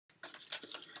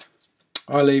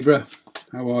Hi Libra,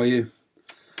 how are you?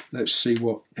 Let's see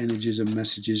what energies and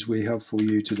messages we have for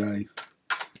you today.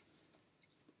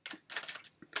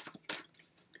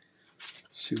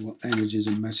 See what energies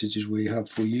and messages we have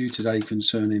for you today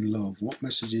concerning love. What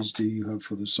messages do you have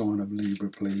for the sign of Libra,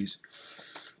 please,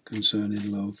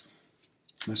 concerning love?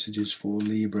 Messages for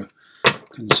Libra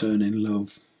concerning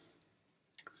love.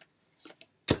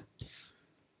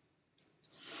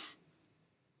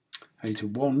 Eight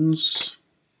of Wands,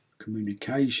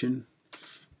 communication.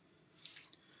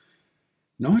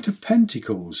 Knight of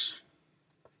Pentacles.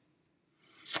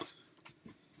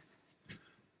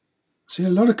 See, a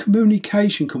lot of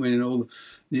communication coming in, all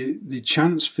the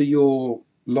chance for your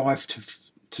life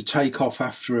to take off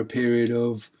after a period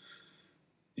of,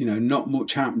 not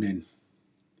much happening.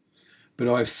 But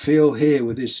I feel here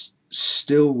with this,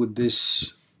 still with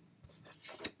this,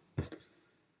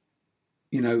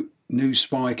 new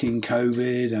spike in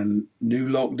COVID and new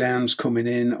lockdowns coming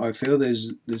in, I feel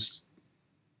there's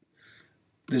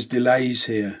delays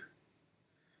here.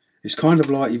 It's kind of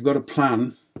like you've got a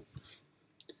plan,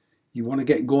 you want to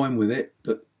get going with it,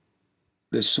 but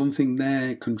there's something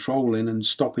there controlling and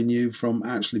stopping you from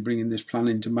actually bringing this plan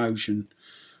into motion.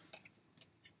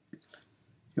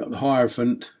 You've got the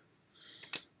Hierophant.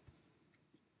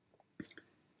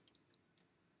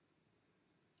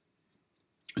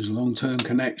 There's a long-term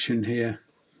connection here.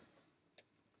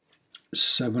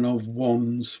 Seven of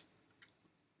Wands.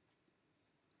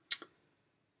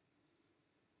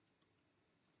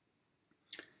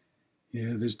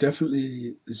 Yeah, there's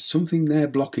something there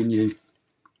blocking you.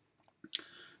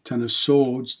 Ten of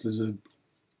Swords,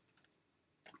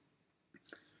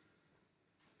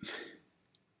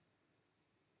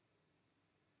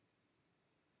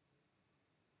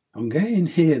 I'm getting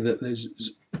here that there's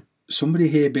somebody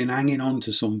here been hanging on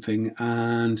to something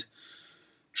and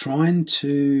trying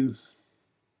to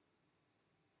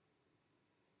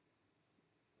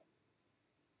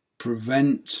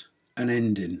prevent an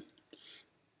ending.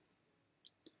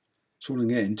 That's what I'm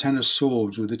getting. Ten of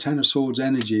Swords. With the Ten of Swords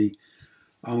energy,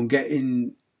 I'm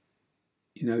getting,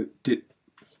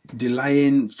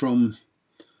 delaying from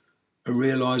a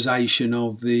realisation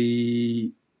of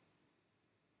the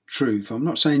truth. I'm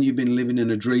not saying you've been living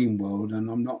in a dream world, and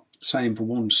I'm not saying for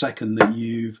 1 second that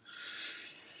you've,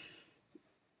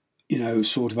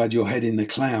 sort of had your head in the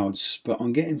clouds, but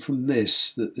I'm getting from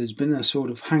this that there's been a sort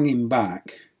of hanging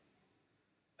back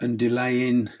and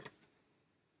delaying.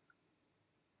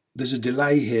 There's a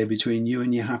delay here between you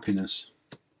and your happiness,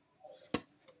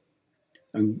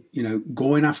 and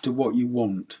going after what you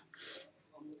want.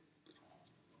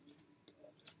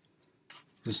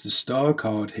 There's the Star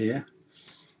card here.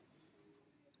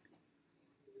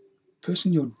 The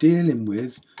person you're dealing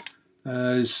with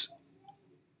as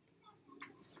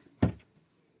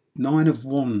Nine of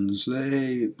Wands.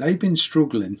 They've been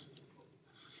struggling.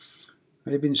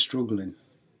 They've been struggling.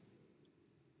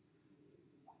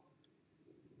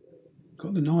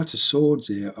 Got the Knight of Swords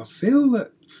here. I feel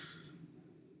that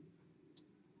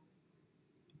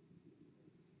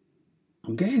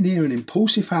I'm getting here an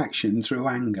impulsive action through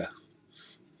anger.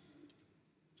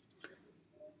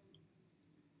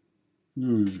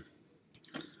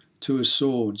 Two of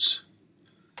Swords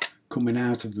coming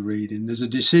out of the reading. There's a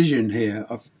decision here.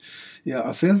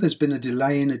 I feel there's been a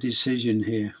delay in a decision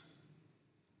here.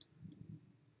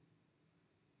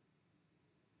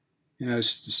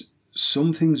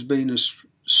 Something's been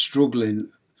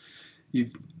struggling.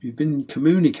 You've been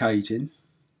communicating.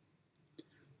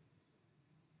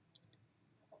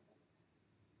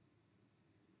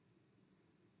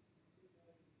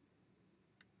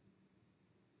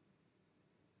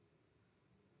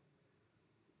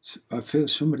 I feel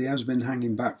somebody has been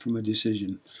hanging back from a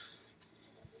decision.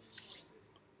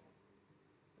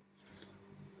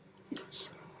 Let's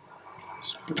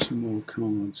put some more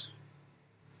cards.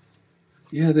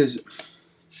 Yeah, there's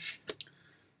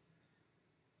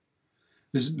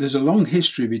a long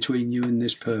history between you and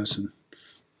this person.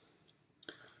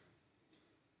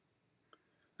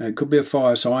 Now, it could be a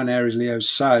fire sign, Aries, Leo,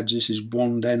 Sag. This is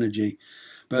wand energy,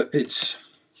 but it's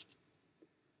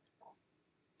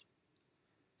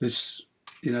this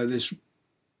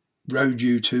road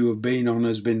you two have been on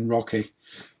has been rocky.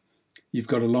 You've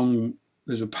got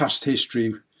there's a past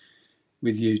history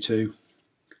with you two,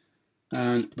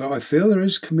 but I feel there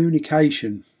is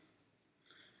communication,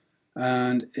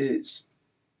 and it's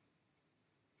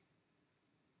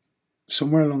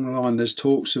somewhere along the line there's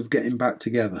talks of getting back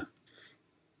together.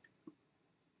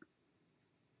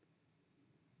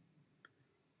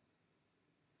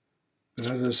 But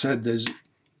as I said, there's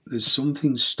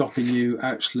something stopping you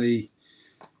actually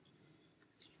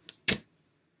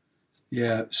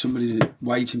Yeah, somebody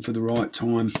waiting for the right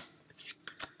time.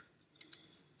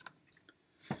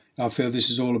 I feel this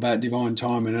is all about divine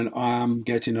timing, and I am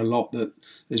getting a lot that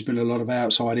there's been a lot of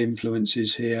outside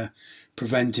influences here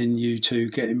preventing you two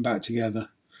getting back together.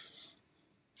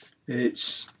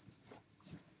 You've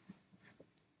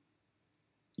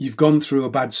gone through a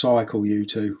bad cycle, you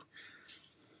two,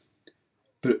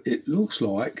 but it looks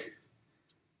like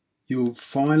you're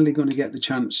finally going to get the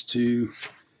chance to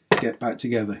get back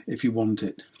together if you want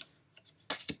it.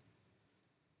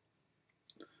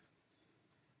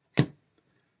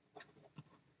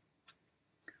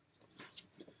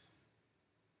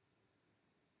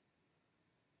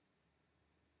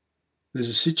 There's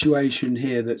a situation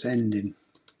here that's ending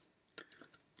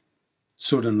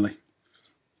suddenly.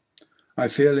 I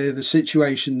feel here the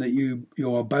situation that you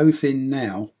are both in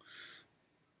now,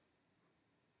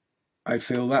 I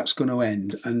feel that's going to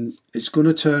end, and it's going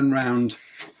to turn round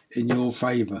in your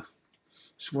favour.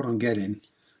 That's what I'm getting.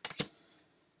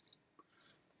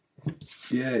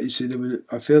 Yeah, you see,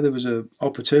 I feel there was an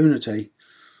opportunity,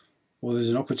 or there's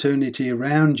an opportunity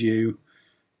around you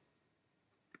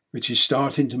which is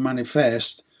starting to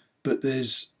manifest, but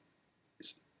there's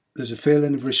a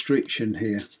feeling of restriction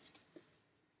here.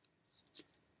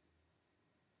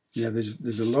 Yeah,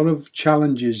 there's a lot of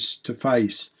challenges to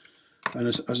face, and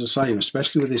as I say,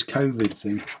 especially with this COVID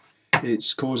thing,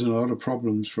 it's causing a lot of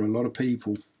problems for a lot of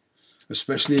people,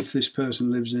 especially if this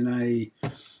person lives in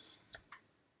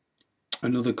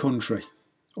another country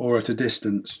or at a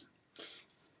distance.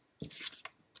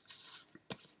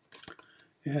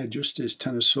 Yeah, Justice,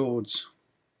 Ten of Swords.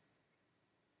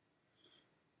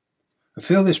 I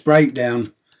feel this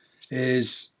breakdown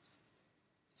is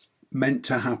meant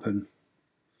to happen.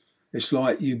 It's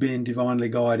like you being divinely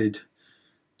guided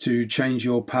to change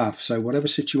your path. So whatever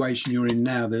situation you're in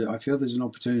now, I feel there's an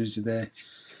opportunity there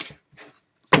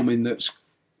coming that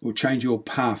will change your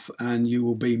path, and you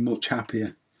will be much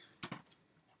happier.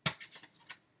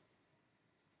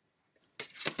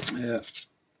 Yeah,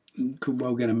 could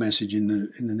well get a message in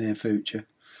the near future.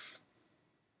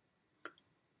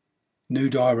 New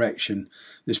direction.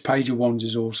 This Page of Wands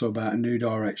is also about a new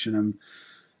direction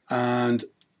and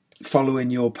following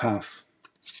your path.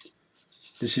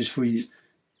 This is for you.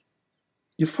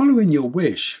 You're following your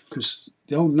wish, because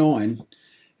the old 9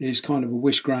 is kind of a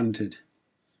wish granted,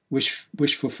 wish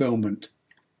fulfillment.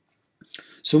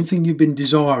 Something you've been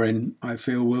desiring, I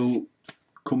feel, will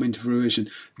come into fruition.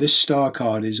 This Star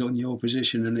card is on your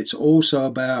position, and it's also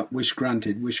about wish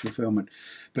granted, wish fulfillment,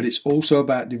 but it's also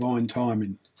about divine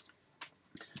timing.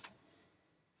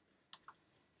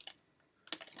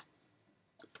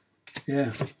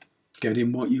 Yeah,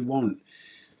 getting what you want.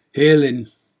 Healing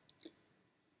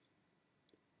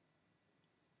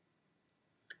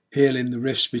the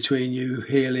rifts between you,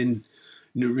 healing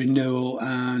renewal,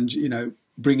 and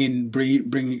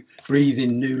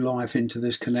breathing new life into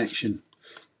this connection.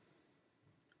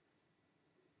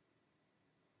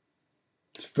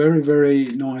 It's very, very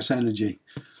nice energy.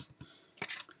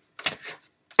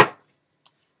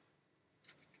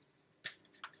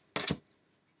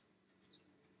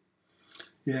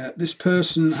 Yeah, this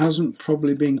person hasn't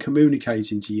probably been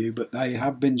communicating to you, but they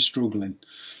have been struggling.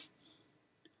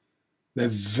 They're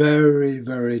very,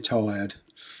 very tired.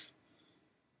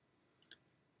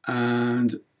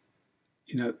 And,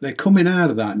 they're coming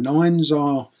out of that. 9s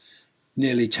are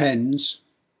nearly 10s.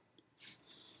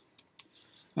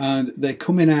 And they're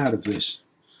coming out of this.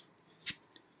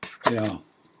 They are.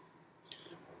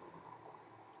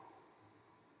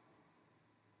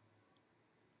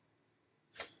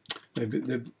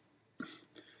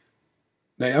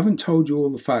 They haven't told you all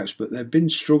the facts, but they've been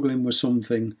struggling with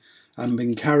something and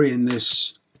been carrying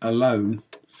this alone.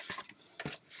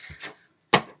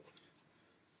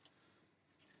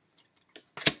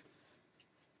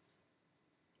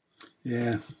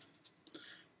 Yeah.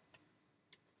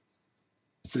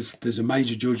 There's a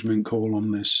major judgment call on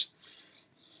this.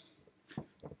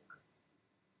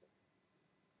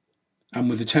 And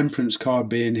with the Temperance card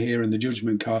being here and the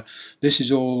Judgment card, this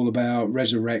is all about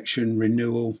resurrection,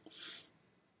 renewal,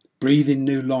 breathing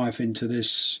new life into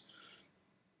this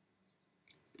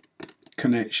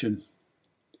connection.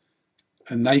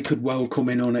 And they could well come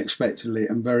in unexpectedly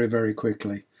and very, very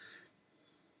quickly.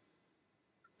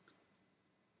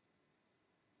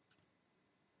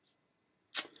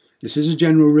 This is a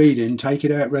general reading. Take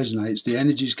it how it resonates. The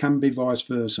energies can be vice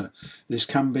versa. This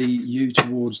can be you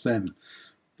towards them.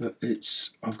 But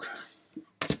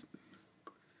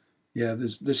yeah,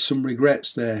 there's some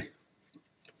regrets there.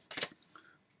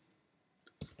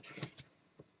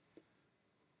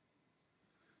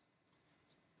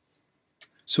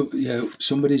 So yeah,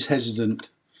 somebody's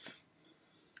hesitant.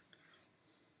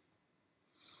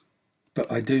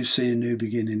 But I do see a new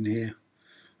beginning here.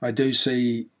 I do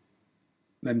see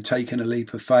them taking a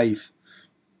leap of faith.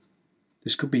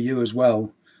 This could be you as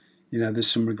well. You know,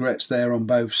 there's some regrets there on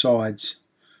both sides.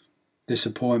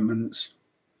 Disappointments.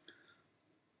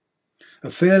 A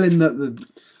feeling that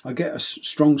I get a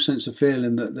strong sense of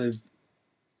feeling that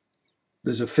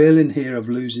there's a feeling here of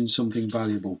losing something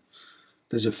valuable.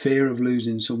 There's a fear of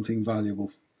losing something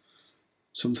valuable.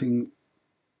 Something,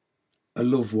 a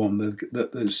loved one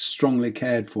that's strongly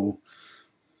cared for.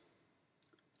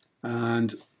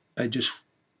 And they just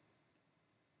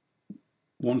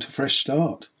want a fresh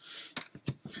start.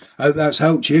 I hope that's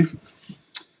helped you.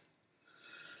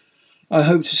 I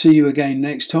hope to see you again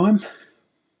next time.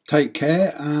 Take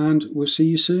care and we'll see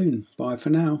you soon. Bye for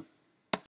now.